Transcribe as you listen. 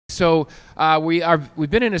So we've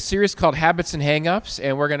been in a series called Habits and Hangups,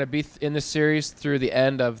 and we're going to be in this series through the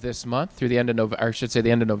end of this month, through the end of November, or I should say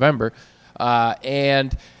the end of November.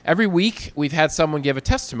 And every week we've had someone give a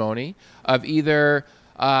testimony of either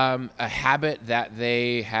a habit that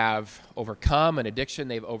they have overcome, an addiction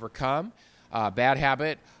they've overcome, a bad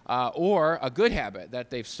habit, or a good habit that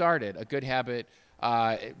they've started, a good habit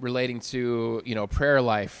relating to prayer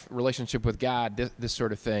life, relationship with God, this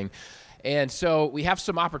sort of thing. And so we have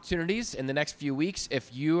some opportunities in the next few weeks.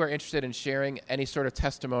 If you are interested in sharing any sort of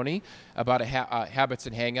testimony about habits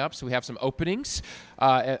and hang-ups, we have some openings.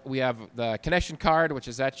 We have the connection card, which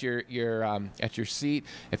is at your seat.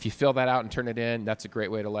 If you fill that out and turn it in, that's a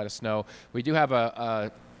great way to let us know. We do have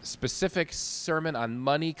a specific sermon on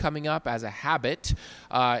money coming up as a habit.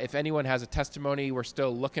 If anyone has a testimony, we're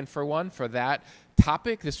still looking for one for that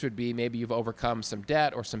topic. This would be maybe you've overcome some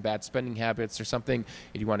debt or some bad spending habits or something,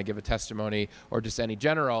 and you want to give a testimony, or just any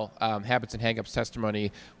general habits and hang-ups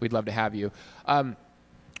testimony. We'd love to have you.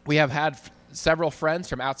 We have had several friends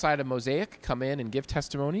from outside of Mosaic come in and give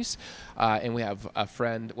testimonies, and we have a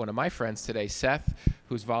friend, one of my friends today, Seth,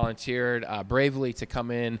 who's volunteered bravely to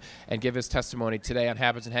come in and give his testimony today on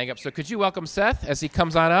habits and hang-ups. So could you welcome Seth as he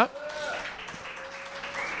comes on up?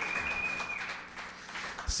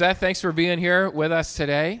 Seth, thanks for being here with us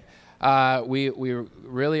today. We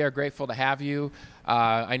really are grateful to have you.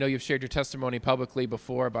 I know you've shared your testimony publicly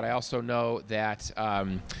before, but I also know that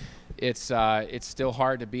it's still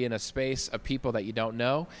hard to be in a space of people that you don't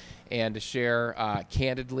know and to share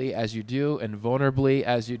candidly as you do and vulnerably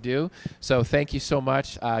as you do. So thank you so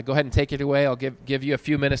much. Go ahead and take it away. I'll give you a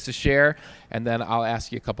few minutes to share, and then I'll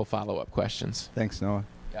ask you a couple follow-up questions. Thanks, Noah.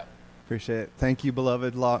 Yep. Appreciate it. Thank you,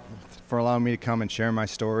 beloved, for allowing me to come and share my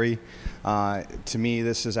story. To me,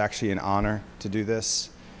 this is actually an honor to do this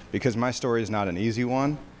because my story is not an easy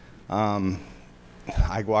one.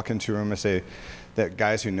 I walk into a room and say that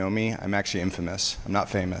guys who know me, I'm actually infamous. I'm not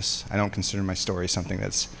famous. I don't consider my story something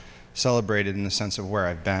that's celebrated in the sense of where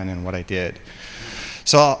I've been and what I did.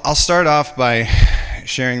 So I'll start off by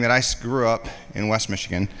sharing that I grew up in West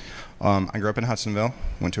Michigan. I grew up in Hudsonville,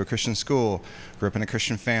 went to a Christian school, grew up in a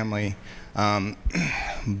Christian family,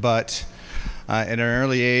 but at an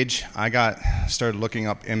early age, I started looking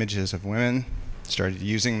up images of women, started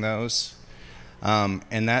using those,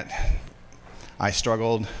 and that I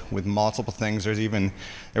struggled with multiple things. There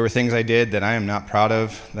were things I did that I am not proud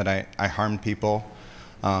of, that I harmed people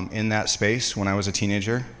in that space when I was a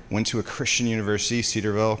teenager. Went to a Christian university,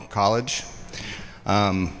 Cedarville College.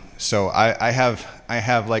 So I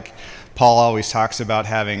have like Paul always talks about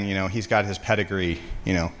having, he's got his pedigree,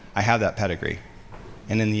 I have that pedigree.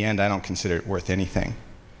 And in the end, I don't consider it worth anything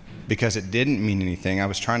because it didn't mean anything. I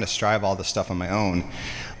was trying to strive all this stuff on my own.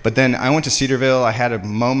 But then I went to Cedarville. I had a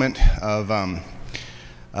moment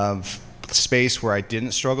of space where I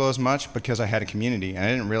didn't struggle as much because I had a community, and I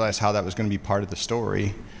didn't realize how that was going to be part of the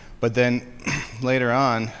story. But then later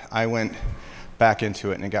on, I went back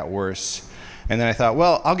into it, and it got worse. And then I thought,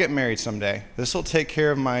 well, I'll get married someday. This will take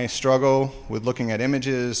care of my struggle with looking at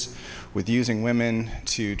images, with using women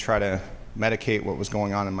to try to medicate what was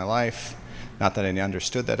going on in my life. Not that I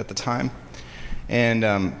understood that at the time.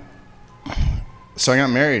 And so I got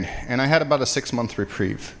married, and I had about a 6-month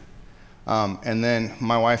reprieve. And then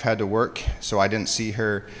my wife had to work, so I didn't see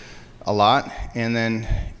her a lot, and then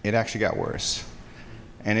it actually got worse.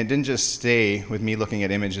 And it didn't just stay with me looking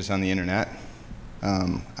at images on the internet.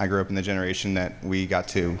 I grew up in the generation that we got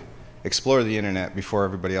to explore the internet before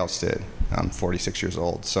everybody else did. I'm 46 years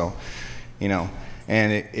old, so,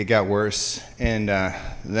 and it got worse. And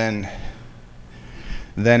then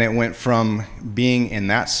it went from being in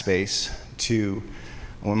that space to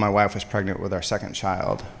when my wife was pregnant with our second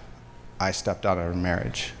child, I stepped out of our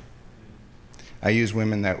marriage. I used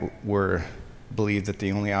women that believed that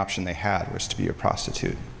the only option they had was to be a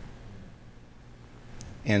prostitute.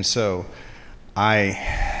 And so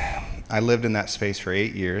I lived in that space for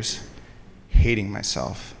 8 years, hating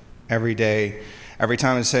myself. Every day, every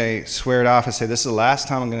time I swear it off, I say, this is the last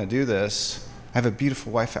time I'm going to do this. I have a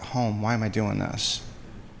beautiful wife at home. Why am I doing this?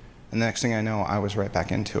 And the next thing I know, I was right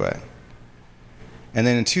back into it. And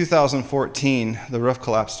then in 2014, the roof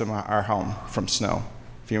collapsed in our home from snow.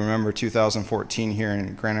 If you remember 2014 here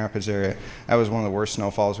in Grand Rapids area, that was one of the worst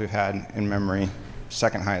snowfalls we've had in memory,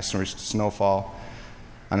 second highest snowfall.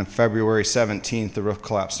 On February 17th, the roof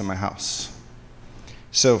collapsed in my house.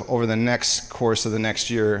 So over the next course of the next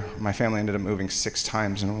year, my family ended up moving 6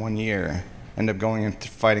 times in 1 year. Ended up going and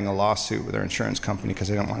fighting a lawsuit with our insurance company because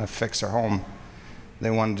they didn't want to fix our home. They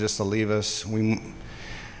wanted just to leave us. And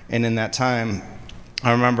in that time,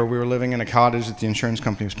 I remember we were living in a cottage that the insurance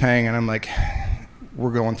company was paying, and I'm like,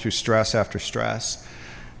 we're going through stress after stress,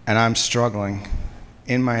 and I'm struggling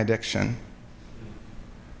in my addiction.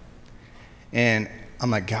 And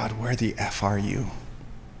I'm like, God, where the F are you?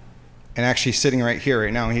 And actually sitting right here,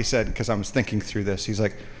 right now, he said, because I was thinking through this, he's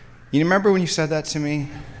like, you remember when you said that to me?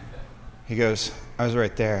 He goes, I was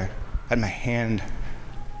right there. I had my hand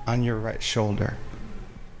on your right shoulder.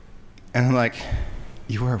 And I'm like,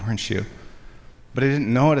 you were, weren't you? But I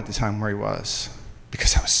didn't know it at the time where he was,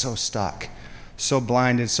 because I was so stuck, so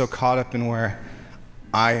blinded, so caught up in where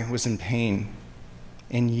I was in pain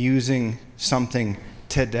and using something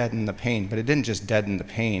to deaden the pain. But it didn't just deaden the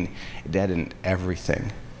pain, it deadened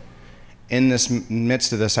everything. In this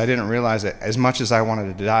midst of this, I didn't realize that as much as I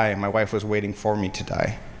wanted to die, my wife was waiting for me to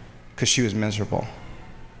die because she was miserable.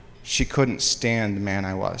 She couldn't stand the man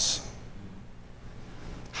I was,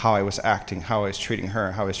 how I was acting, how I was treating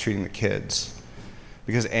her, how I was treating the kids.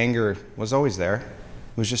 Because anger was always there.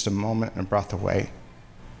 It was just a moment and a breath away.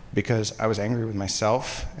 Because I was angry with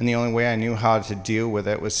myself, and the only way I knew how to deal with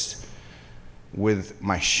it was with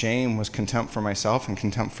my shame, was contempt for myself and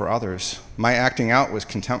contempt for others. My acting out was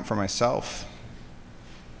contempt for myself.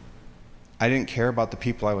 I didn't care about the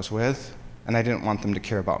people I was with, and I didn't want them to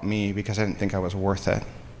care about me because I didn't think I was worth it.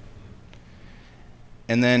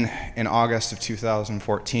 And then in August of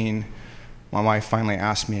 2014, my wife finally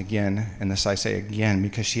asked me again, and this I say again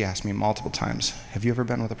because she asked me multiple times, have you ever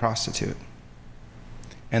been with a prostitute?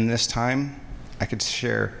 And this time, I could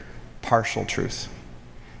share partial truth.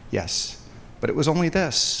 Yes. But it was only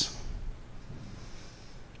this.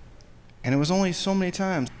 And it was only so many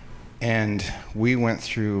times. And we went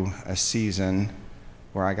through a season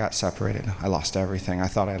where I got separated. I lost everything. I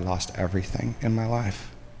thought I lost everything in my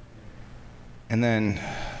life. And then,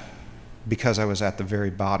 because I was at the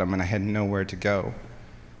very bottom and I had nowhere to go,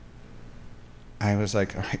 I was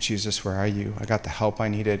like, all right, Jesus, where are you? I got the help I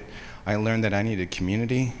needed. I learned that I needed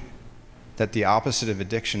community, that the opposite of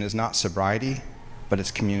addiction is not sobriety, but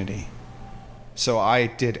it's community. So I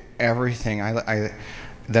did everything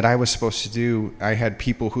that I was supposed to do. I had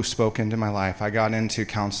people who spoke into my life. I got into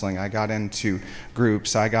counseling. I got into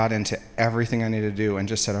groups. I got into everything I needed to do and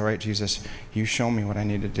just said, all right, Jesus, you show me what I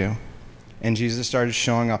need to do. And Jesus started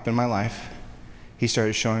showing up in my life. He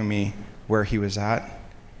started showing me where he was at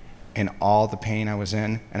and all the pain I was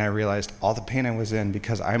in. And I realized all the pain I was in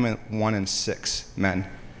because I'm one in 6 men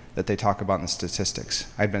that they talk about in the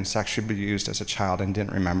statistics. I'd been sexually abused as a child and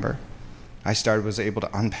didn't remember. I was able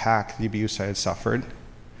to unpack the abuse I had suffered.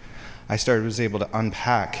 Was able to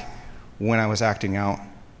unpack when I was acting out.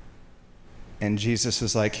 And Jesus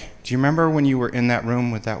was like, do you remember when you were in that room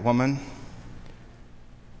with that woman?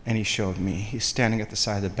 And he showed me. He's standing at the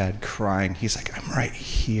side of the bed crying. He's like, I'm right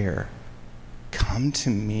here. Come to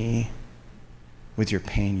me with your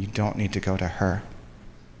pain. You don't need to go to her.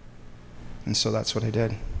 And so that's what I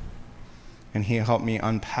did. And he helped me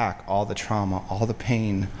unpack all the trauma, all the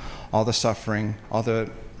pain, all the suffering, all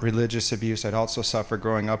the religious abuse I'd also suffered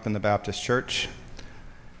growing up in the Baptist church.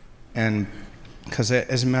 And because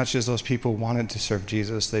as much as those people wanted to serve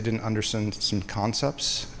Jesus, they didn't understand some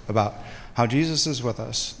concepts about how Jesus is with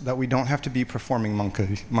us, that we don't have to be performing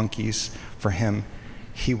monkeys for him.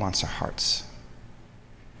 He wants our hearts.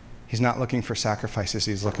 He's not looking for sacrifices,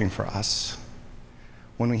 he's looking for us.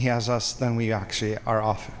 When he has us, then we actually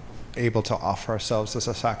are able to offer ourselves as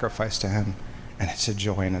a sacrifice to him. And it's a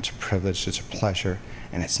joy and it's a privilege, it's a pleasure,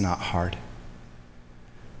 and it's not hard.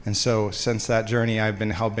 And so since that journey, I've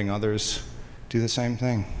been helping others do the same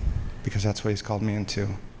thing because that's what he's called me into.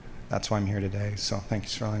 That's why I'm here today. So thank you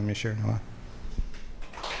for letting me share, Noah.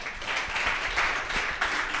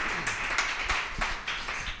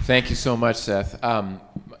 Thank you so much, Seth.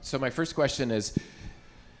 So my first question is,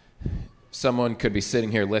 someone could be sitting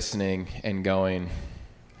here listening and going,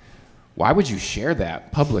 why would you share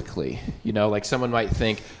that publicly? You know, like someone might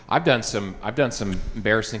think, I've done some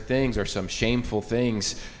embarrassing things or some shameful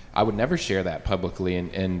things. I would never share that publicly.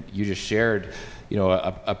 And you just shared, you know,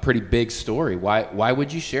 a pretty big story. Why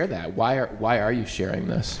would you share that? Why are you sharing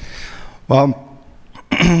this? Well,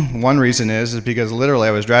 one reason is because literally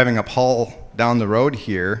I was driving up Hull down the road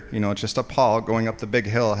here, you know, just up Hull, going up the big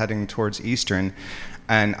hill, heading towards Eastern.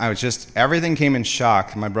 And everything came in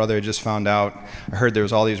shock. My brother had just found out. I heard there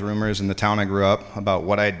was all these rumors in the town I grew up about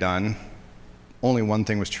what I'd done. Only one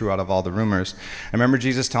thing was true out of all the rumors. I remember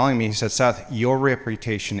Jesus telling me, he said, Seth, your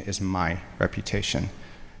reputation is my reputation.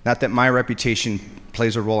 Not that my reputation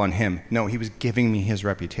plays a role on him. No, he was giving me his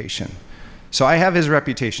reputation. So I have his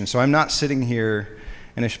reputation. So I'm not sitting here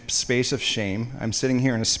in a space of shame. I'm sitting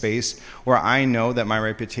here in a space where I know that my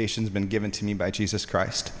reputation's been given to me by Jesus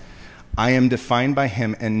Christ. I am defined by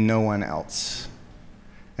him and no one else.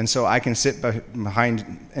 And so I can sit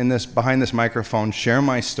behind this microphone, share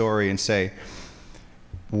my story, and say,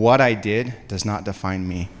 what I did does not define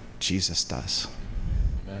me. Jesus does.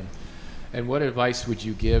 Amen. And what advice would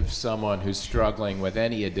you give someone who's struggling with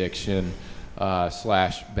any addiction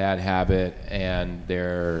slash bad habit, and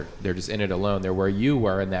they're just in it alone? They're where you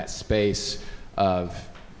were in that space of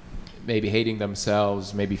maybe hating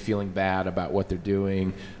themselves, maybe feeling bad about what they're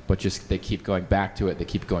doing, but just they keep going back to it,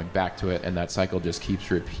 and that cycle just keeps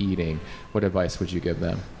repeating. What advice would you give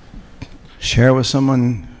them? Share with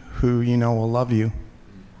someone who you know will love you,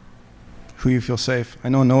 who you feel safe. I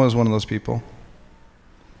know Noah's one of those people.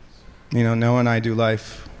 You know, Noah and I do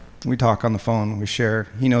life. We talk on the phone. We share.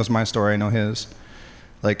 He knows my story. I know his.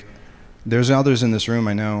 Like, there's others in this room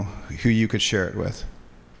I know who you could share it with,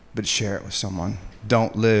 but share it with someone.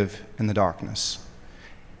 Don't live in the darkness.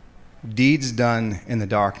 Deeds done in the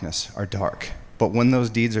darkness are dark, but when those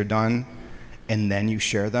deeds are done and then you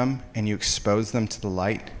share them and you expose them to the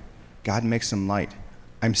light, God makes them light.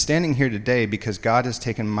 I'm standing here today because God has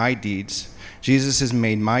taken my deeds. Jesus has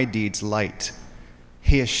made my deeds light.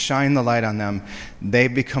 He has shined the light on them. They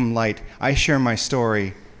become light. I share my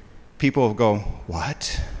story. People will go,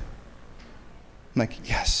 what? I'm like,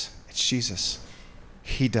 yes, it's Jesus.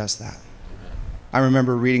 He does that. I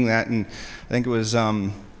remember reading that, and I think it was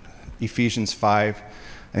Ephesians 5,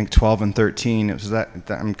 I think 12 and 13. It was that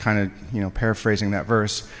I'm kind of, paraphrasing that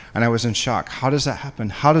verse, and I was in shock. How does that happen?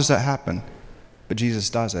 How does that happen? But Jesus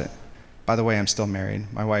does it. By the way, I'm still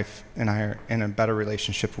married. My wife and I are in a better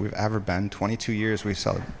relationship we've ever been. 22 years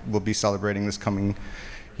we'll be celebrating this coming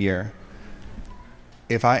year.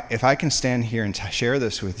 If I can stand here and share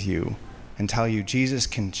this with you and tell you Jesus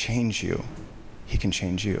can change you, he can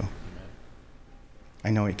change you. I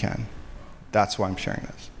know he can. That's why I'm sharing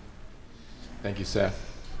this. Thank you, Seth.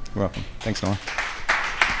 You're welcome. Thanks, Noah.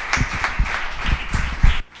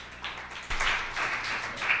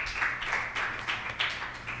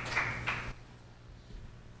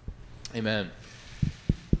 Amen.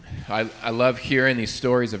 I love hearing these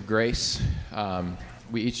stories of grace.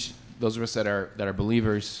 Those of us that are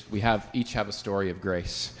believers, each have a story of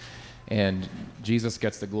grace, and Jesus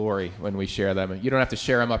gets the glory when we share them. You don't have to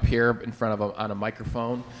share them up here in front of on a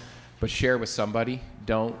microphone, but share with somebody.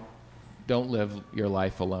 Don't live your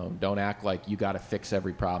life alone. Don't act like you got to fix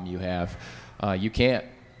every problem you have. You can't.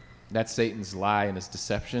 That's Satan's lie and his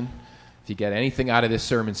deception. If you get anything out of this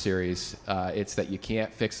sermon series, it's that you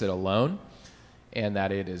can't fix it alone, and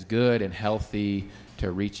that it is good and healthy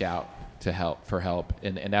to reach out for help,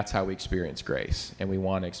 and that's how we experience grace, and we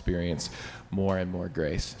want to experience more and more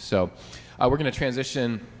grace. So we're going to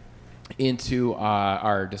transition into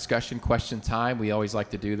our discussion question time. We always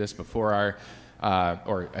like to do this before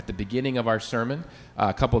or at the beginning of our sermon,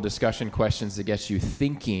 a couple discussion questions to get you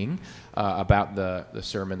thinking about the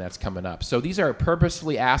sermon that's coming up. So these are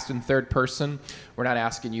purposefully asked in third person. We're not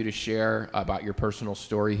asking you to share about your personal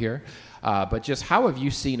story here, but just how have you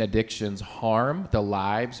seen addictions harm the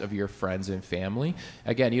lives of your friends and family?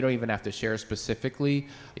 Again, you don't even have to share specifically.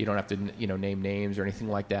 You don't have to name names or anything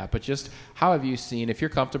like that, but just how have you seen, if you're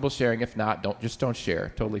comfortable sharing, if not, don't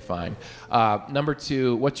share. Totally fine. Number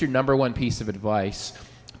two, what's your number one piece of advice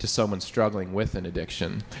to someone struggling with an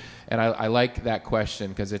addiction? And I like that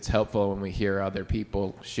question because it's helpful when we hear other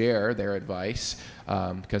people share their advice,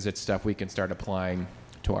 because it's stuff we can start applying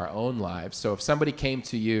to our own lives. So if somebody came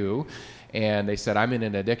to you and they said, I'm in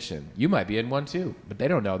an addiction, you might be in one too, but they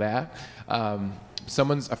don't know that.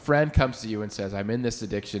 A friend comes to you and says, I'm in this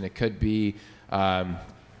addiction. It could be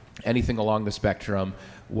anything along the spectrum.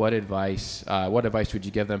 What advice would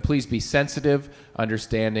you give them? Please be sensitive,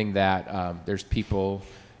 understanding that there's people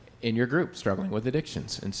in your group struggling with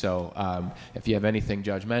addictions. And so if you have anything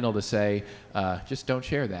judgmental to say, just don't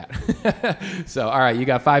share that. So, all right, you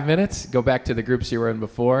got 5 minutes. Go back to the groups you were in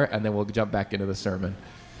before, and then we'll jump back into the sermon.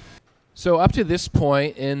 So up to this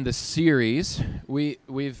point in the series, we've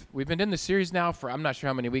been in the series now for, I'm not sure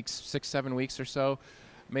how many weeks, 6-7 weeks or so,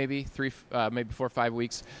 maybe 4 or 5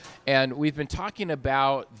 weeks. And we've been talking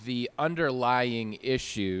about the underlying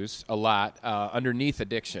issues a lot underneath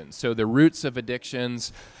addiction. So the roots of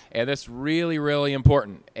addictions, and that's really, really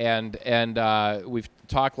important. And we've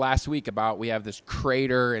talked last week about we have this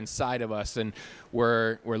crater inside of us, and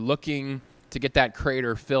we're looking to get that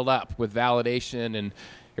crater filled up with validation. And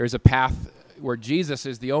there's a path where Jesus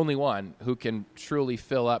is the only one who can truly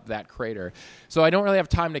fill up that crater. So I don't really have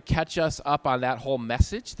time to catch us up on that whole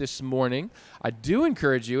message this morning. I do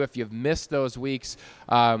encourage you, if you've missed those weeks,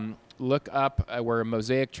 look up, we're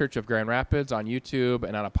Mosaic Church of Grand Rapids on YouTube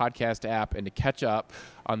and on a podcast app, and to catch up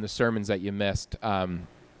on the sermons that you missed.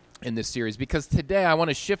 in this series, because today I want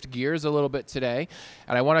to shift gears a little bit today,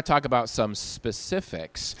 and I want to talk about some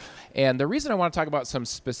specifics. And the reason I want to talk about some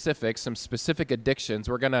specific addictions,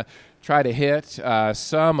 we're going to try to hit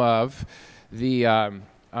some of the, on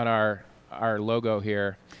our logo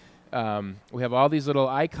here, we have all these little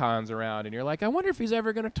icons around, and you're like, I wonder if he's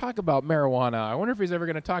ever going to talk about marijuana. I wonder if he's ever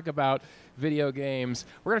going to talk about video games.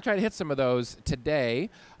 We're going to try to hit some of those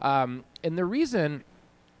today. And the reason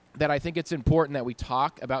that I think it's important that we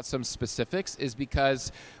talk about some specifics is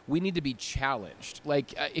because we need to be challenged.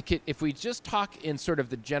 Like, if we just talk in sort of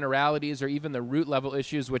the generalities or even the root level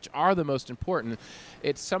issues, which are the most important,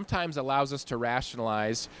 it sometimes allows us to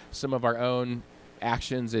rationalize some of our own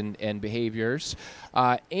actions and behaviors.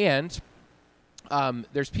 And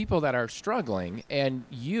there's people that are struggling, and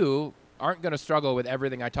you aren't going to struggle with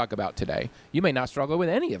everything I talk about today. You may not struggle with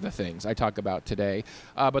any of the things I talk about today,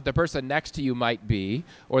 but the person next to you might be,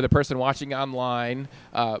 or the person watching online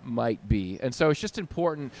might be. And so it's just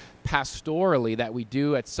important pastorally that we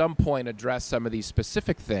do at some point address some of these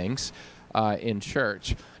specific things in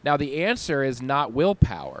church. Now, the answer is not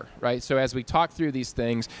willpower, right? So as we talk through these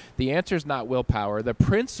things, the answer is not willpower. The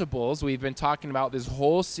principles we've been talking about this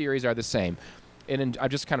whole series are the same. And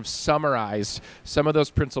I've just kind of summarized some of those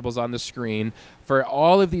principles on the screen. For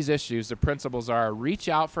all of these issues, the principles are reach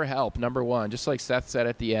out for help, number one, just like Seth said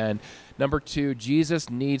at the end. Number two, Jesus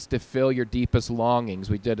needs to fill your deepest longings.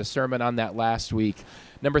 We did a sermon on that last week.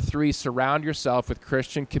 Number three, surround yourself with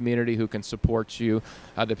Christian community who can support you.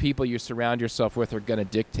 The people you surround yourself with are going to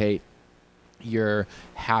dictate your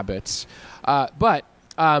habits. But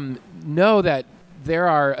know that there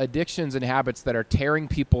are addictions and habits that are tearing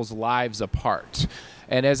people's lives apart.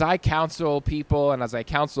 And as I counsel people and as I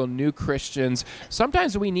counsel new Christians,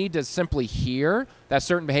 sometimes we need to simply hear that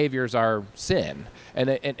certain behaviors are sin.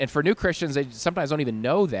 And for new Christians, they sometimes don't even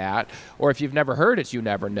know that. Or if you've never heard it, you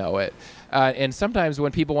never know it. And sometimes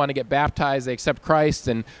when people want to get baptized, they accept Christ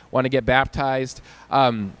and want to get baptized,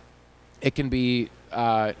 it can be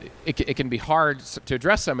it can be hard to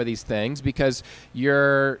address some of these things because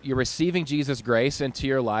you're receiving Jesus' grace into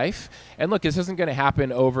your life. And look, this isn't going to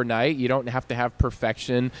happen overnight. You don't have to have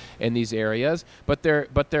perfection in these areas, but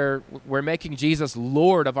we're making Jesus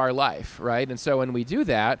Lord of our life, right? And so when we do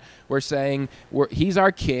that, we're saying He's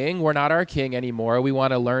our King. We're not our King anymore. We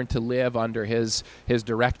want to learn to live under His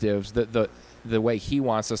directives, the way He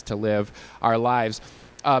wants us to live our lives.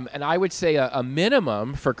 And I would say a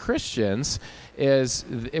minimum for Christians is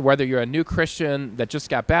whether you're a new Christian that just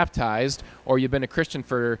got baptized or you've been a Christian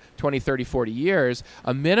for 20, 30, 40 years,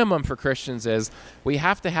 a minimum for Christians is we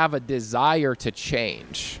have to have a desire to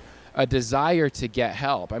change, a desire to get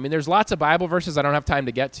help. I mean, there's lots of Bible verses I don't have time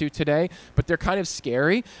to get to today, but they're kind of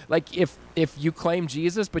scary. Like if you claim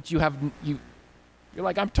Jesus, but you're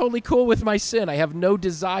like, I'm totally cool with my sin. I have no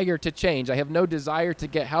desire to change. I have no desire to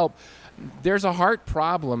get help. There's a heart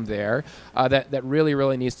problem there that really,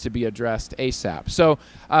 really needs to be addressed ASAP. So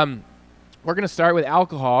we're going to start with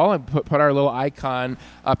alcohol and put our little icon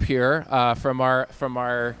up here from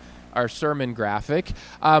our sermon graphic.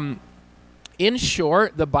 In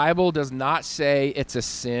short, the Bible does not say it's a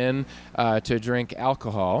sin to drink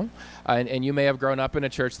alcohol. And you may have grown up in a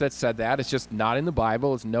church that said that. It's just not in the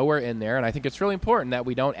Bible. It's nowhere in there. And I think it's really important that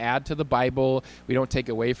we don't add to the Bible. We don't take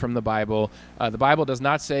away from the Bible. The Bible does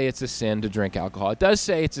not say it's a sin to drink alcohol. It does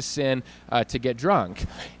say it's a sin to get drunk.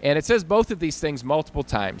 And it says both of these things multiple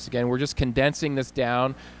times. Again, we're just condensing this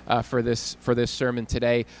down for this sermon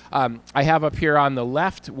today. I have up here on the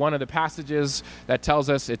left one of the passages that tells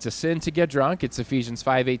us it's a sin to get drunk. It's Ephesians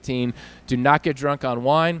 5:18. Do not get drunk on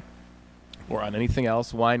wine or on anything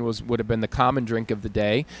else. Wine would have been the common drink of the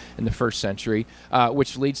day in the first century,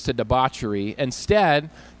 which leads to debauchery. Instead,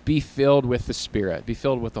 be filled with the Spirit. Be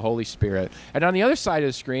filled with the Holy Spirit. And on the other side of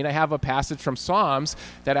the screen, I have a passage from Psalms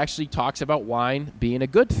that actually talks about wine being a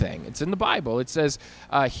good thing. It's in the Bible. It says,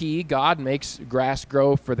 God, makes grass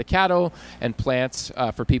grow for the cattle and plants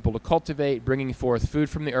for people to cultivate, bringing forth food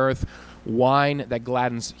from the earth, wine that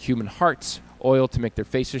gladdens human hearts, oil to make their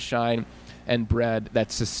faces shine, and bread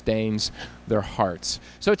that sustains their hearts.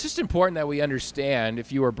 So it's just important that we understand,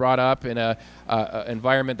 if you were brought up in a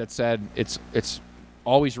environment that said it's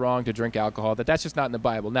always wrong to drink alcohol, that's just not in the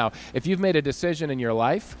Bible. Now, if you've made a decision in your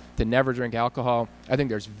life to never drink alcohol, I think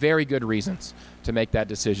there's very good reasons to make that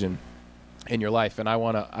decision in your life, and I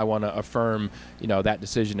want to affirm, that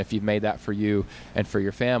decision if you've made that for you and for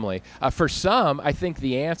your family. For some, I think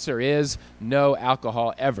the answer is no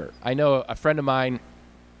alcohol ever. I know a friend of mine.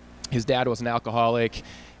 His dad was an alcoholic,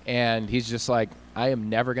 and he's just like, I am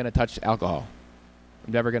never going to touch alcohol.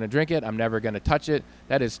 I'm never going to drink it. I'm never going to touch it.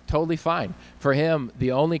 That is totally fine. For him,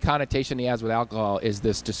 the only connotation he has with alcohol is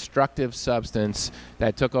this destructive substance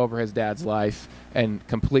that took over his dad's life and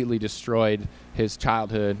completely destroyed his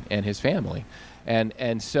childhood and his family.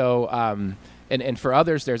 And so for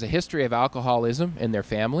others, there's a history of alcoholism in their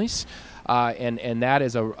families. And that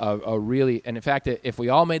is a really, and in fact, if we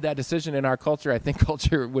all made that decision in our culture, I think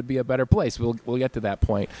culture would be a better place. We'll get to that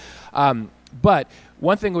point. But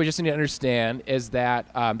one thing we just need to understand is that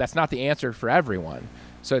that's not the answer for everyone.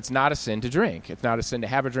 So it's not a sin to drink. It's not a sin to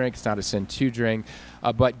have a drink. It's not a sin to drink.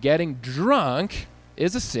 But getting drunk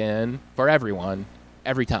is a sin for everyone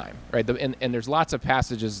every time, right? And there's lots of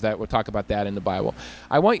passages that will talk about that in the Bible.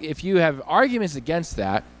 If you have arguments against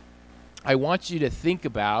that, I want you to think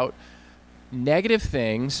about negative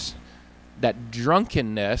things that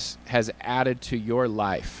drunkenness has added to your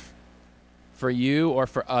life, for you or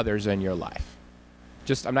for others in your life.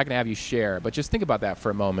 I'm not going to have you share, but just think about that for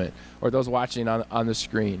a moment, or those watching on the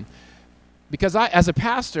screen. Because as a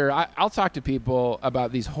pastor, I'll talk to people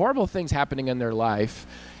about these horrible things happening in their life,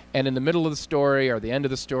 and in the middle of the story or the end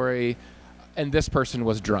of the story, and this person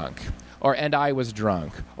was drunk, and I was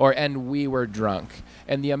drunk, and we were drunk.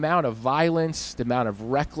 And the amount of violence, the amount of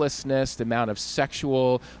recklessness, the amount of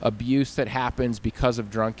sexual abuse that happens because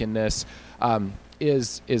of drunkenness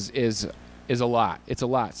is a lot. It's a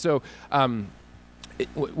lot. So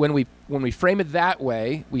when we frame it that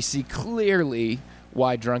way, we see clearly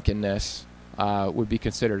why drunkenness would be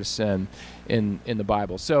considered a sin in the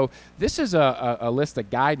Bible. So this is a list of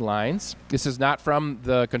guidelines. This is not from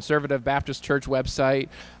the Conservative Baptist Church website,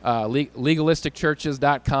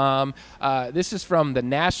 legalisticchurches.com. This is from the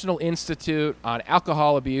National Institute on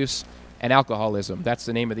Alcohol Abuse and Alcoholism. That's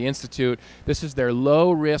the name of the institute. This is their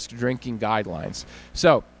low-risk drinking guidelines.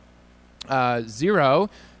 So zero,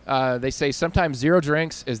 they say sometimes 0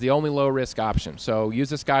 drinks is the only low-risk option. So use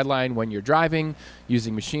this guideline when you're driving,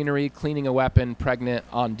 using machinery, cleaning a weapon, pregnant,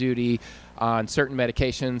 on duty, on certain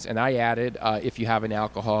medications, and I added if you have an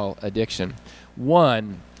alcohol addiction.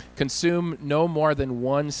 1, consume no more than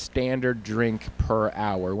 1 standard drink per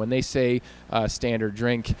hour. When they say standard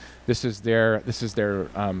drink, this is their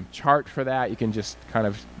chart for that. You can just kind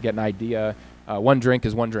of get an idea. 1 drink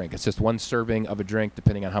is 1 drink. It's just 1 serving of a drink,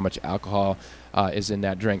 depending on how much alcohol is in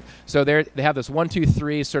that drink. So they have this 1, 2,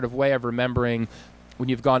 3 sort of way of remembering. When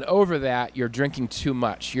you've gone over that, you're drinking too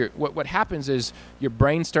much. What happens is your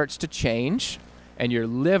brain starts to change, and your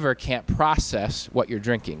liver can't process what you're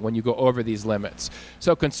drinking when you go over these limits.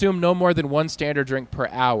 So consume no more than 1 standard drink per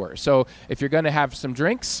hour. So if you're going to have some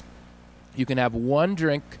drinks, you can have 1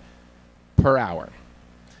 drink per hour.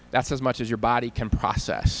 That's as much as your body can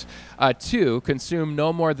process. 2, consume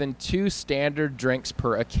no more than 2 standard drinks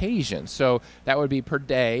per occasion. So that would be per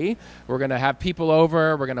day. We're going to have people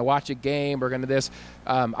over. We're going to watch a game. We're going to this.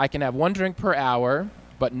 I can have 1 drink per hour,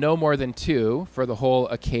 but no more than 2 for the whole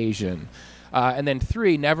occasion. And then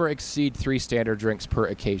 3, never exceed 3 standard drinks per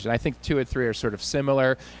occasion. I think 2 and 3 are sort of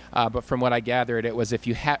similar, but from what I gathered, it was if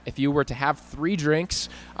you were to have 3 drinks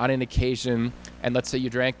on an occasion, and let's say you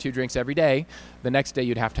drank 2 drinks every day, the next day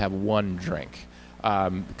you'd have to have 1 drink,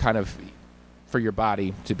 kind of for your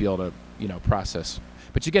body to be able to process.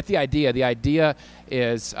 But you get the idea. The idea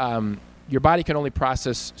is your body can only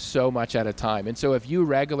process so much at a time, and so if you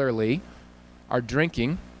regularly are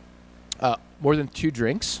drinking more than 2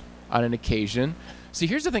 drinks on an occasion. See,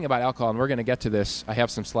 here's the thing about alcohol, and we're going to get to this. I have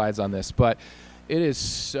some slides on this, but it is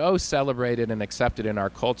so celebrated and accepted in our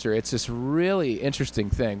culture. It's this really interesting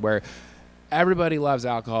thing where everybody loves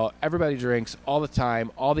alcohol. Everybody drinks all the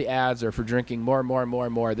time. All the ads are for drinking more and more and more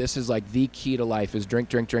and more. This is like the key to life is drink,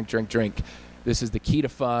 drink, drink, drink, drink. This is the key to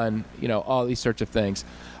fun, all these sorts of things.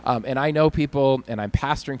 And I know people, and I'm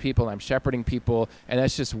pastoring people, and I'm shepherding people, and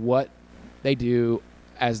that's just what they do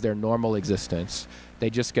as their normal existence. They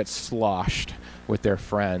just get sloshed with their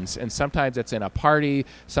friends. And sometimes it's in a party.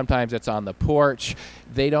 Sometimes it's on the porch.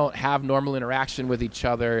 They don't have normal interaction with each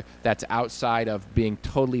other that's outside of being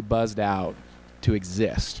totally buzzed out to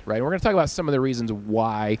exist, right? We're going to talk about some of the reasons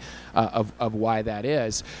why, of why that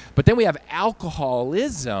is. But then we have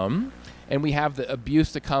alcoholism, and we have the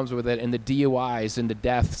abuse that comes with it, and the DUIs, and the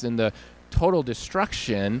deaths, and the total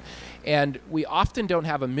destruction. And we often don't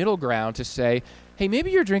have a middle ground to say, hey, maybe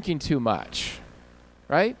you're drinking too much.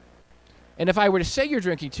 Right? And if I were to say you're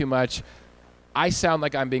drinking too much, I sound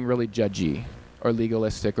like I'm being really judgy or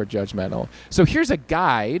legalistic or judgmental. So here's a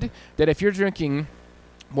guide that if you're drinking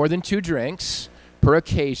more than 2 drinks per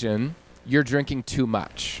occasion, you're drinking too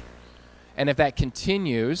much. And if that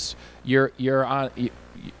continues, you're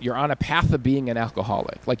you're on a path of being an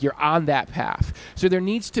alcoholic. Like, you're on that path. So there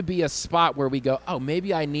needs to be a spot where we go, oh,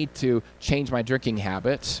 maybe I need to change my drinking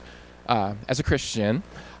habits as a Christian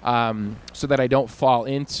so that I don't fall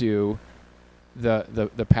into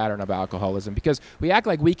the pattern of alcoholism. Because we act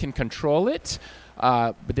like we can control it,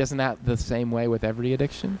 but isn't that the same way with every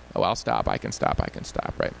addiction? Oh, I'll stop. I can stop,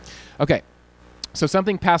 right? Okay, so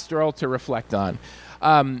something pastoral to reflect on.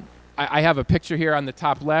 I have a picture here on the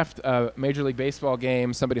top left, a Major League Baseball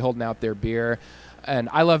game, somebody holding out their beer. And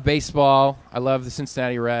I love baseball. I love the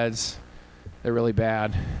Cincinnati Reds. They're really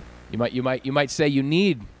bad. You might say you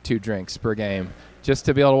need 2 drinks per game just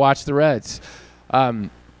to be able to watch the Reds.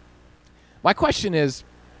 My question is,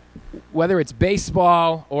 whether it's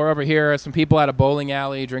baseball or over here, some people at a bowling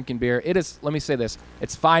alley drinking beer, let me say this,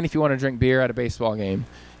 it's fine if you want to drink beer at a baseball game.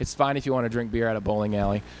 It's fine if you want to drink beer at a bowling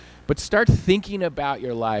alley. But start thinking about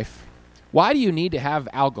your life. Why do you need to have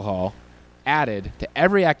alcohol added to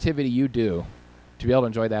every activity you do to be able to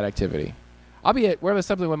enjoy that activity? I'll be at wherever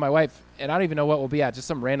something with my wife, and I don't even know what we'll be at, just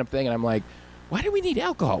some random thing, and I'm like, why do we need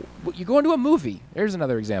alcohol? You're going to a movie. There's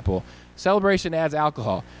another example. Celebration adds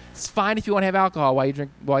alcohol. It's fine if you want to have alcohol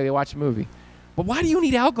while you watch a movie. But why do you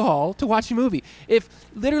need alcohol to watch a movie? If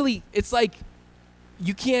literally it's like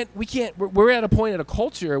we're at a point in a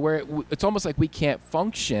culture where it's almost like we can't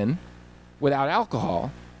function without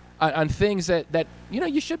alcohol on things that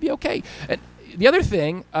you should be okay. And the other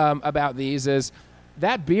thing about these is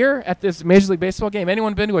that beer at this Major League Baseball game.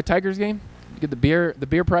 Anyone been to a Tigers game? You get the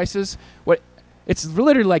beer prices. It's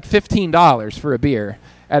literally like $15 for a beer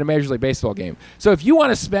at a Major League Baseball game. So if you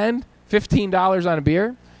want to spend $15 on a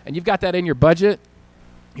beer and you've got that in your budget,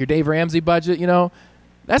 your Dave Ramsey budget,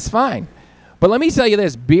 that's fine. But let me tell you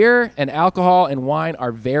this, beer and alcohol and wine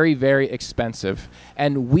are very, very expensive.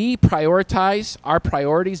 And we prioritize our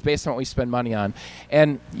priorities based on what we spend money on.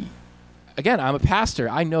 And again, I'm a pastor.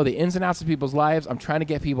 I know the ins and outs of people's lives. I'm trying to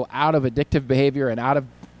get people out of addictive behavior and out of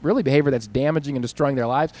really behavior that's damaging and destroying their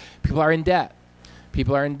lives. People are in debt.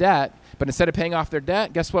 But instead of paying off their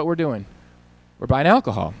debt, guess what we're doing? We're buying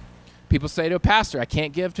alcohol. People say to a pastor, I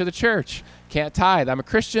can't give to the church, can't tithe. I'm a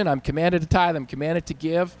Christian, I'm commanded to tithe, I'm commanded to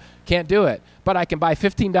give, can't do it. But I can buy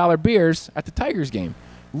 $15 beers at the Tigers game,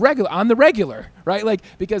 on the regular, right?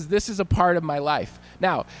 Because this is a part of my life.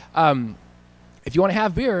 Now, if you want to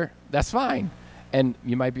have beer, that's fine. And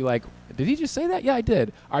you might be like, did he just say that? Yeah, I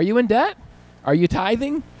did. Are you in debt? Are you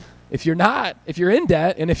tithing? If you're not, if you're in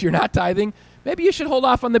debt and if you're not tithing, maybe you should hold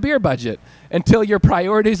off on the beer budget until your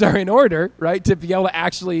priorities are in order, right, to be able to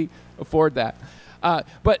actually afford that.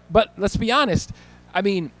 But let's be honest. I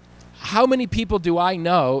mean, how many people do I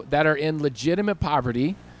know that are in legitimate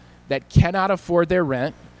poverty, that cannot afford their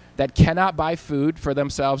rent, that cannot buy food for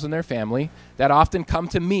themselves and their family, that often come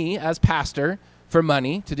to me as pastor for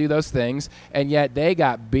money to do those things, and yet they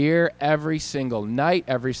got beer every single night,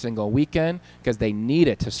 every single weekend, because they need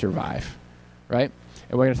it to survive, right?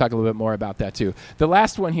 And we're going to talk a little bit more about that too. The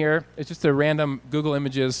last one here is just a random Google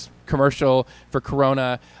Images commercial for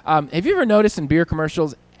Corona. Have you ever noticed in beer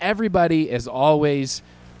commercials, everybody is always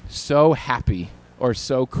so happy or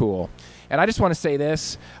so cool? And I just want to say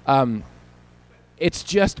this. It's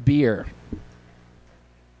just beer.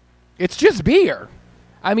 It's just beer.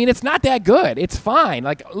 I mean, it's not that good. It's fine.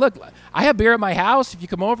 Look, I have beer at my house. If you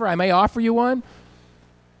come over, I may offer you one.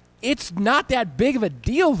 It's not that big of a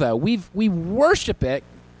deal, though. We worship it.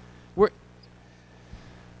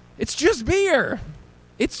 It's just beer.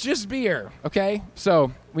 It's just beer, okay?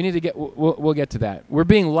 So we need to we'll get to that. We're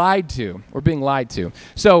being lied to.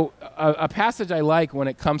 So a passage I like when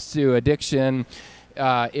it comes to addiction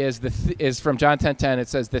is from John 10:10. It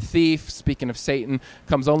says, the thief, speaking of Satan,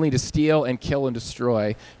 comes only to steal and kill and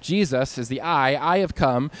destroy. Jesus is the I have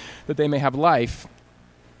come that they may have life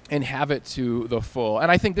and have it to the full.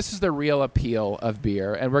 And I think this is the real appeal of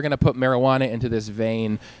beer. And we're going to put marijuana into this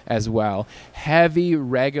vein as well. Heavy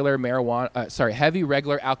regular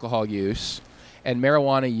alcohol use and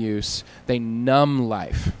marijuana use, they numb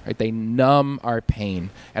life, right? They numb our pain.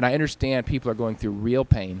 And I understand people are going through real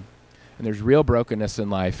pain and there's real brokenness in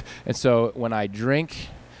life. And so when I drink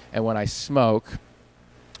and when I smoke,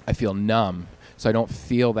 I feel numb. So I don't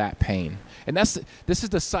feel that pain. And this is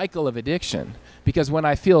the cycle of addiction. Because when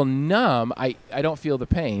I feel numb, I don't feel the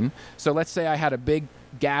pain. So let's say I had a big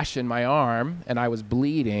gash in my arm and I was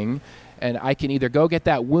bleeding, and I can either go get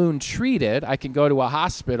that wound treated, I can go to a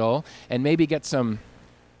hospital and maybe get something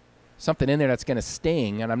in there that's going to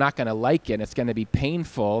sting, and I'm not going to like it. It's going to be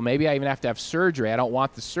painful. Maybe I even have to have surgery. I don't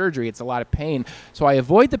want the surgery. It's a lot of pain. So I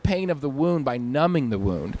avoid the pain of the wound by numbing the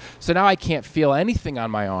wound. So now I can't feel anything on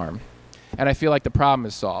my arm, and I feel like the problem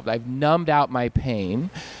is solved. I've numbed out my pain.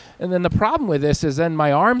 And then the problem with this is then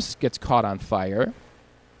my arms gets caught on fire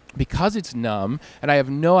because it's numb, and I have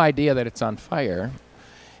no idea that it's on fire.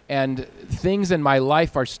 And things in my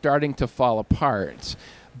life are starting to fall apart.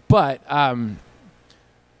 But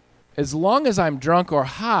as long as I'm drunk or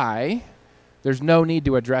high, there's no need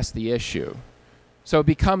to address the issue. So it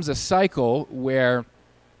becomes a cycle where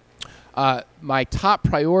my top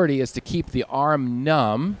priority is to keep the arm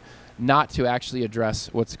numb, not to actually address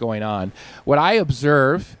what's going on. What I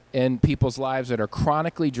observe in people's lives that are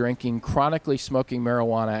chronically drinking, chronically smoking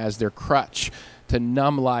marijuana as their crutch to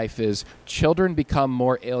numb life is children become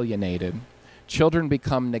more alienated. Children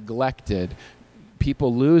become neglected.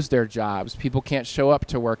 People lose their jobs. People can't show up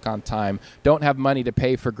to work on time, don't have money to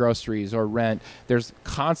pay for groceries or rent. There's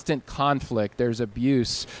constant conflict. There's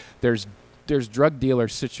abuse. There's drug dealer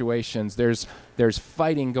situations. There's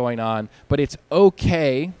fighting going on. But it's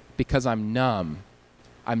okay because I'm numb.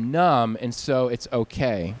 I'm numb, and so it's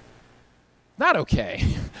okay. Not okay.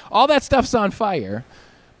 All that stuff's on fire.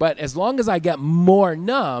 But as long as I get more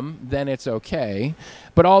numb, then it's okay.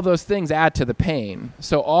 But all those things add to the pain.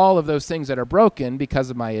 So all of those things that are broken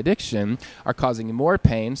because of my addiction are causing more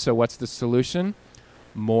pain. So what's the solution?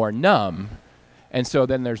 More numb. And so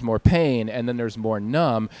then there's more pain, and then there's more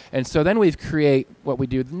numb. And so then what we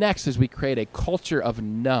do next is we create a culture of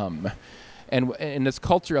numb. And in this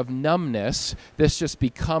culture of numbness, this just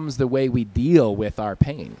becomes the way we deal with our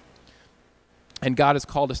pain. And God has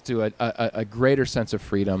called us to a greater sense of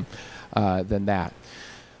freedom than that.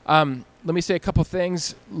 Let me say a couple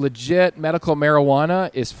things. Legit medical marijuana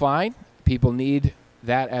is fine. People need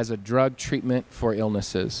that as a drug treatment for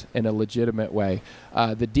illnesses in a legitimate way.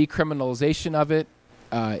 The decriminalization of it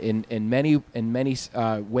in many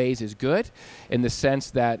ways is good, in the sense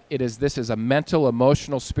that this is a mental,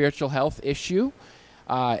 emotional, spiritual health issue,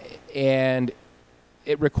 and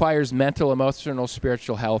it requires mental, emotional,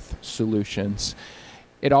 spiritual health solutions.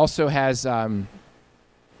 It also has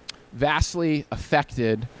vastly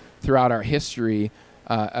affected throughout our history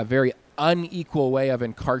a very unequal way of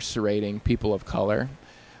incarcerating people of color.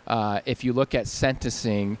 If you look at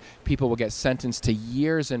sentencing, people will get sentenced to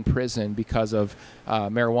years in prison because of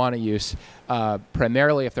marijuana use,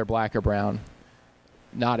 primarily if they're black or brown,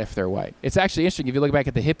 not if they're white. It's actually interesting. If you look back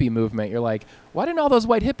at the hippie movement, you're like, why didn't all those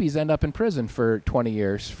white hippies end up in prison for 20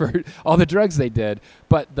 years for all the drugs they did?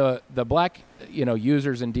 But the black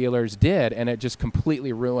users and dealers did, and it just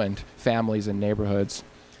completely ruined families and neighborhoods.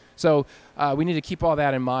 So we need to keep all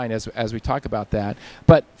that in mind as we talk about that.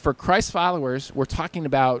 But for Christ followers, we're talking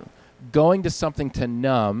about going to something to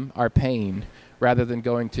numb our pain rather than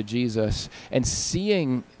going to Jesus and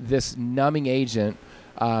seeing this numbing agent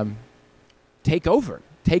take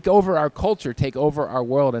over our culture, take over our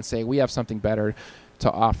world, and say we have something better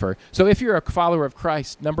to offer. So if you're a follower of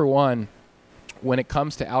Christ, number one, when it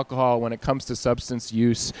comes to alcohol, when it comes to substance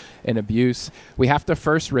use and abuse, we have to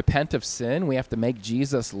first repent of sin. We have to make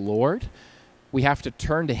Jesus Lord. We have to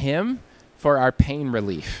turn to him for our pain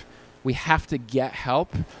relief. We have to get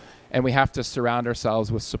help, and we have to surround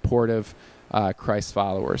ourselves with supportive Christ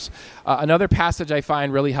followers. Another passage I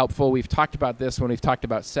find really helpful, we've talked about this when we've talked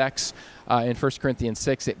about sex in 1 Corinthians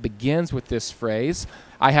 6. It begins with this phrase,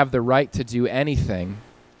 I have the right to do anything,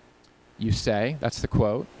 you say. That's the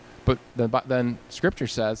quote. But then Scripture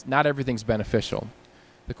says, not everything's beneficial.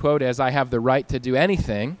 The quote is, I have the right to do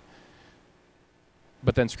anything,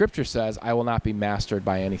 but then Scripture says, I will not be mastered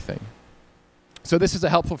by anything. So this is a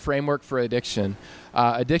helpful framework for addiction.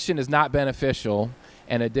 Addiction is not beneficial,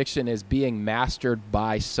 and addiction is being mastered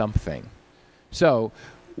by something. So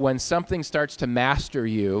when something starts to master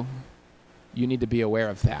you, you need to be aware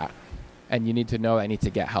of that. And you need to know I need to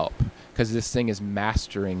get help because this thing is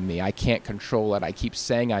mastering me. I can't control it. I keep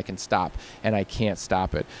saying I can stop, and I can't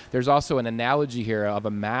stop it. There's also an analogy here of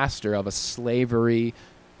a master, of a slavery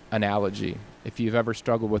analogy. If you've ever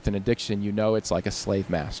struggled with an addiction, you know it's like a slave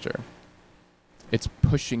master. It's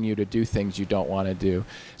pushing you to do things you don't want to do.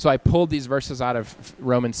 So I pulled these verses out of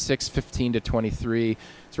Romans 6:15-23.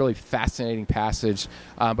 It's a really fascinating passage,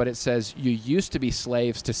 but it says, you used to be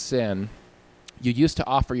slaves to sin. You used to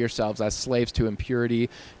offer yourselves as slaves to impurity,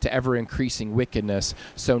 to ever-increasing wickedness.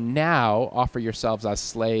 So now offer yourselves as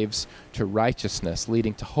slaves to righteousness,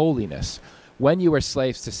 leading to holiness. When you were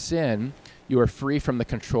slaves to sin, you were free from the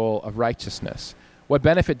control of righteousness. What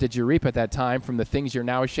benefit did you reap at that time from the things you're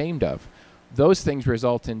now ashamed of? Those things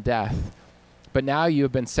result in death. But now you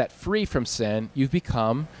have been set free from sin. You've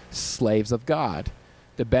become slaves of God.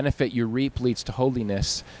 The benefit you reap leads to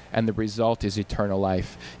holiness, and the result is eternal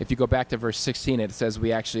life. If you go back to verse 16, it says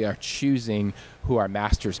we actually are choosing who our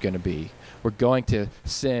master is going to be. We're going to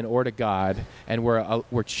sin or to God, and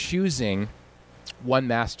we're choosing one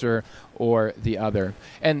master or the other.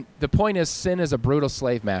 And the point is, sin is a brutal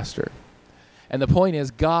slave master. And the point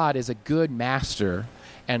is, God is a good master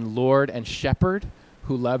and Lord and shepherd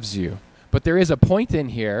who loves you. But there is a point in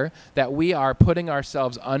here that we are putting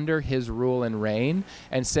ourselves under his rule and reign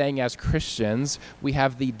and saying as Christians, we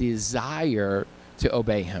have the desire to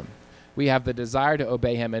obey him. We have the desire to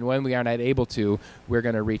obey him, and when we are not able to, we're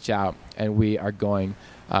going to reach out and we are going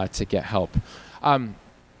to get help. I'm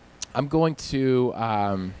going to,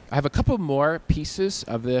 I have a couple more pieces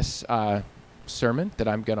of this sermon that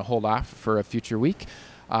I'm going to hold off for a future week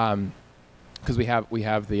because we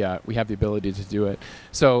have the ability to do it.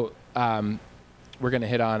 So we're going to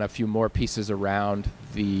hit on a few more pieces around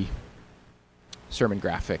the sermon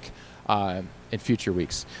graphic in future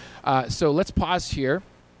weeks. So let's pause here,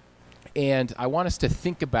 and I want us to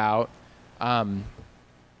think about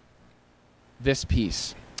this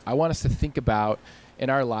piece. I want us to think about in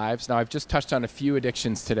our lives. Now, I've just touched on a few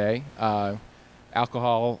addictions today.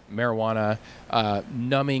 Alcohol, marijuana,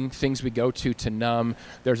 numbing, things we go to numb.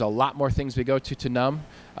 There's a lot more things we go to numb.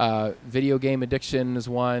 Video game addiction is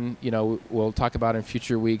one, we'll talk about in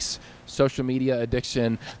future weeks. Social media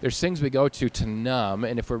addiction. There's things we go to numb.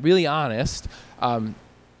 And if we're really honest,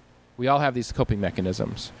 we all have these coping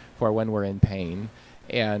mechanisms for when we're in pain.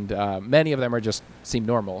 And many of them seem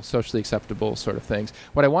normal, socially acceptable sort of things.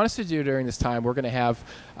 What I want us to do during this time, we're going to have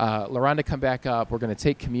LaRonda come back up. We're going to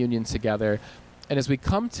take communion together. And as we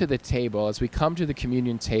come to the table, as we come to the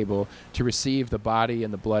communion table to receive the body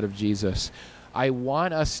and the blood of Jesus, I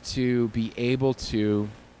want us to be able to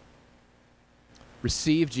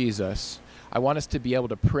receive Jesus. I want us to be able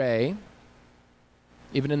to pray.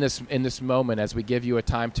 Even in this moment, as we give you a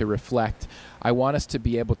time to reflect, I want us to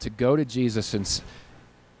be able to go to Jesus and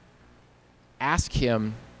ask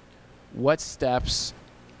him what steps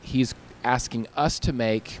he's asking us to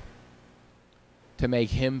make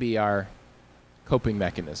him be our coping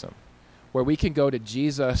mechanism, where we can go to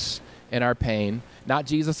Jesus in our pain, not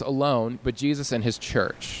Jesus alone, but Jesus and his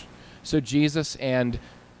church. So Jesus and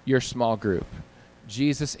your small group,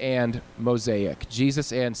 Jesus and Mosaic,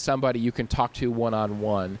 Jesus and somebody you can talk to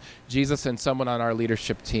one-on-one, Jesus and someone on our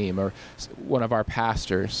leadership team or one of our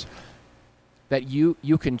pastors, that you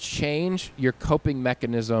can change your coping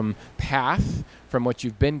mechanism path from what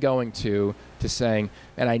you've been going to saying,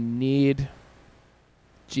 and I need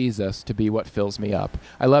Jesus to be what fills me up.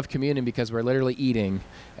 I love communion because we're literally eating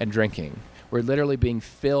and drinking. We're literally being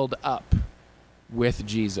filled up with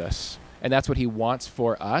Jesus. And that's what he wants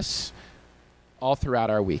for us all throughout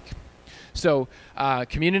our week. So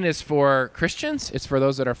communion is for Christians. It's for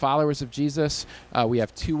those that are followers of Jesus. We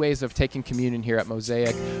have two ways of taking communion here at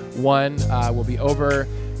Mosaic. One will be over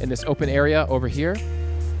in this open area over here.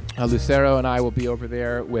 Lucero and I will be over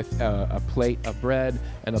there with a plate of bread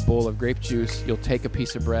and a bowl of grape juice. You'll take a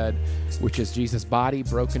piece of bread, which is Jesus' body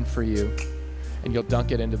broken for you, and you'll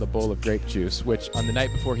dunk it into the bowl of grape juice, which on the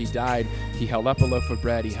night before he died, he held up a loaf of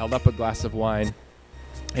bread, he held up a glass of wine,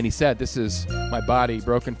 and he said, "This is my body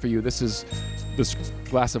broken for you. This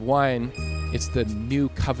glass of wine, it's the new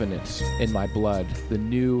covenant in my blood, the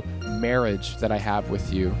new marriage that I have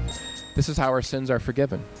with you. This is how our sins are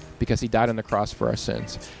forgiven, because he died on the cross for our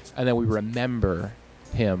sins." And then we remember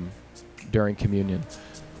him during communion.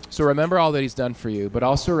 So remember all that he's done for you, but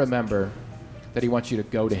also remember that he wants you to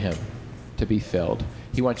go to him to be filled.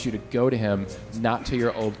 He wants you to go to him, not to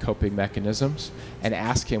your old coping mechanisms, and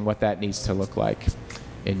ask him what that needs to look like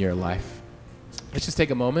in your life. Let's just take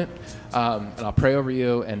a moment, and I'll pray over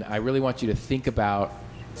you, and I really want you to think about,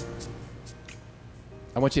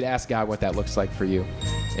 I want you to ask God what that looks like for you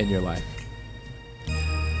in your life.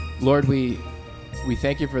 Lord, we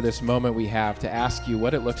thank you for this moment we have to ask you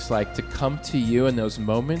what it looks like to come to you in those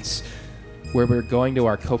moments where we're going to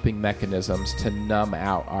our coping mechanisms to numb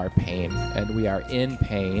out our pain, and we are in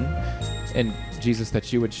pain. And Jesus,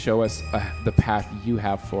 that you would show us the path you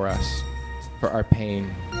have for us, for our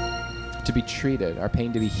pain to be treated, our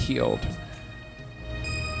pain to be healed.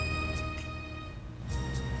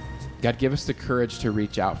 God, give us the courage to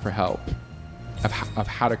reach out for help of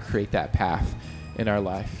how to create that path in our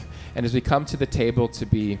life. And as we come to the table to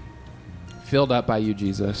be filled up by you,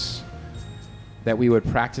 Jesus, that we would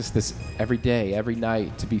practice this every day, every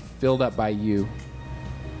night, to be filled up by you,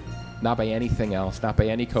 not by anything else, not by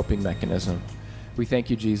any coping mechanism. We thank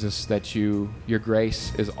you, Jesus, that your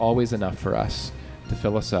grace is always enough for us to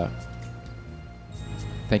fill us up.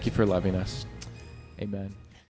 Thank you for loving us. Amen.